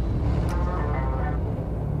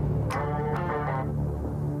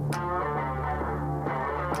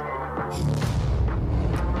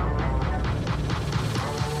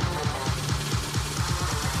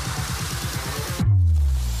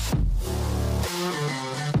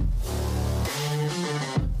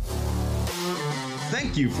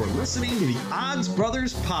 Thank you for listening to the Odds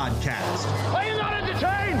Brothers Podcast. Are you not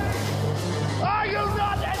entertained? Are you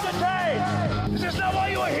not entertained? Is this not why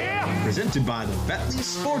you are here? Presented by the Bentley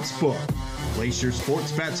Sportsbook. Place your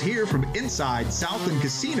sports bets here from inside Southland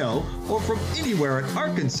Casino or from anywhere in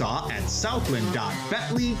Arkansas at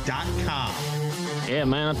southland.bentley.com. Yeah,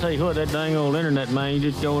 man, I'll tell you what, that dang old internet, man, you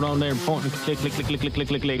just go on there and point and click. It's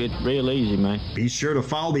real easy, man. Be sure to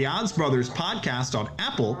follow the Odds Brothers podcast on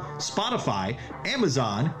Apple, Spotify,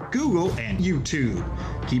 Amazon, Google, and YouTube.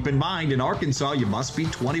 Keep in mind, in Arkansas, you must be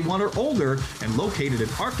 21 or older and located in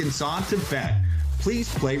Arkansas to bet. Please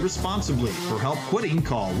play responsibly. For help quitting,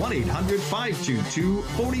 call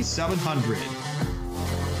 1-800-522-4700.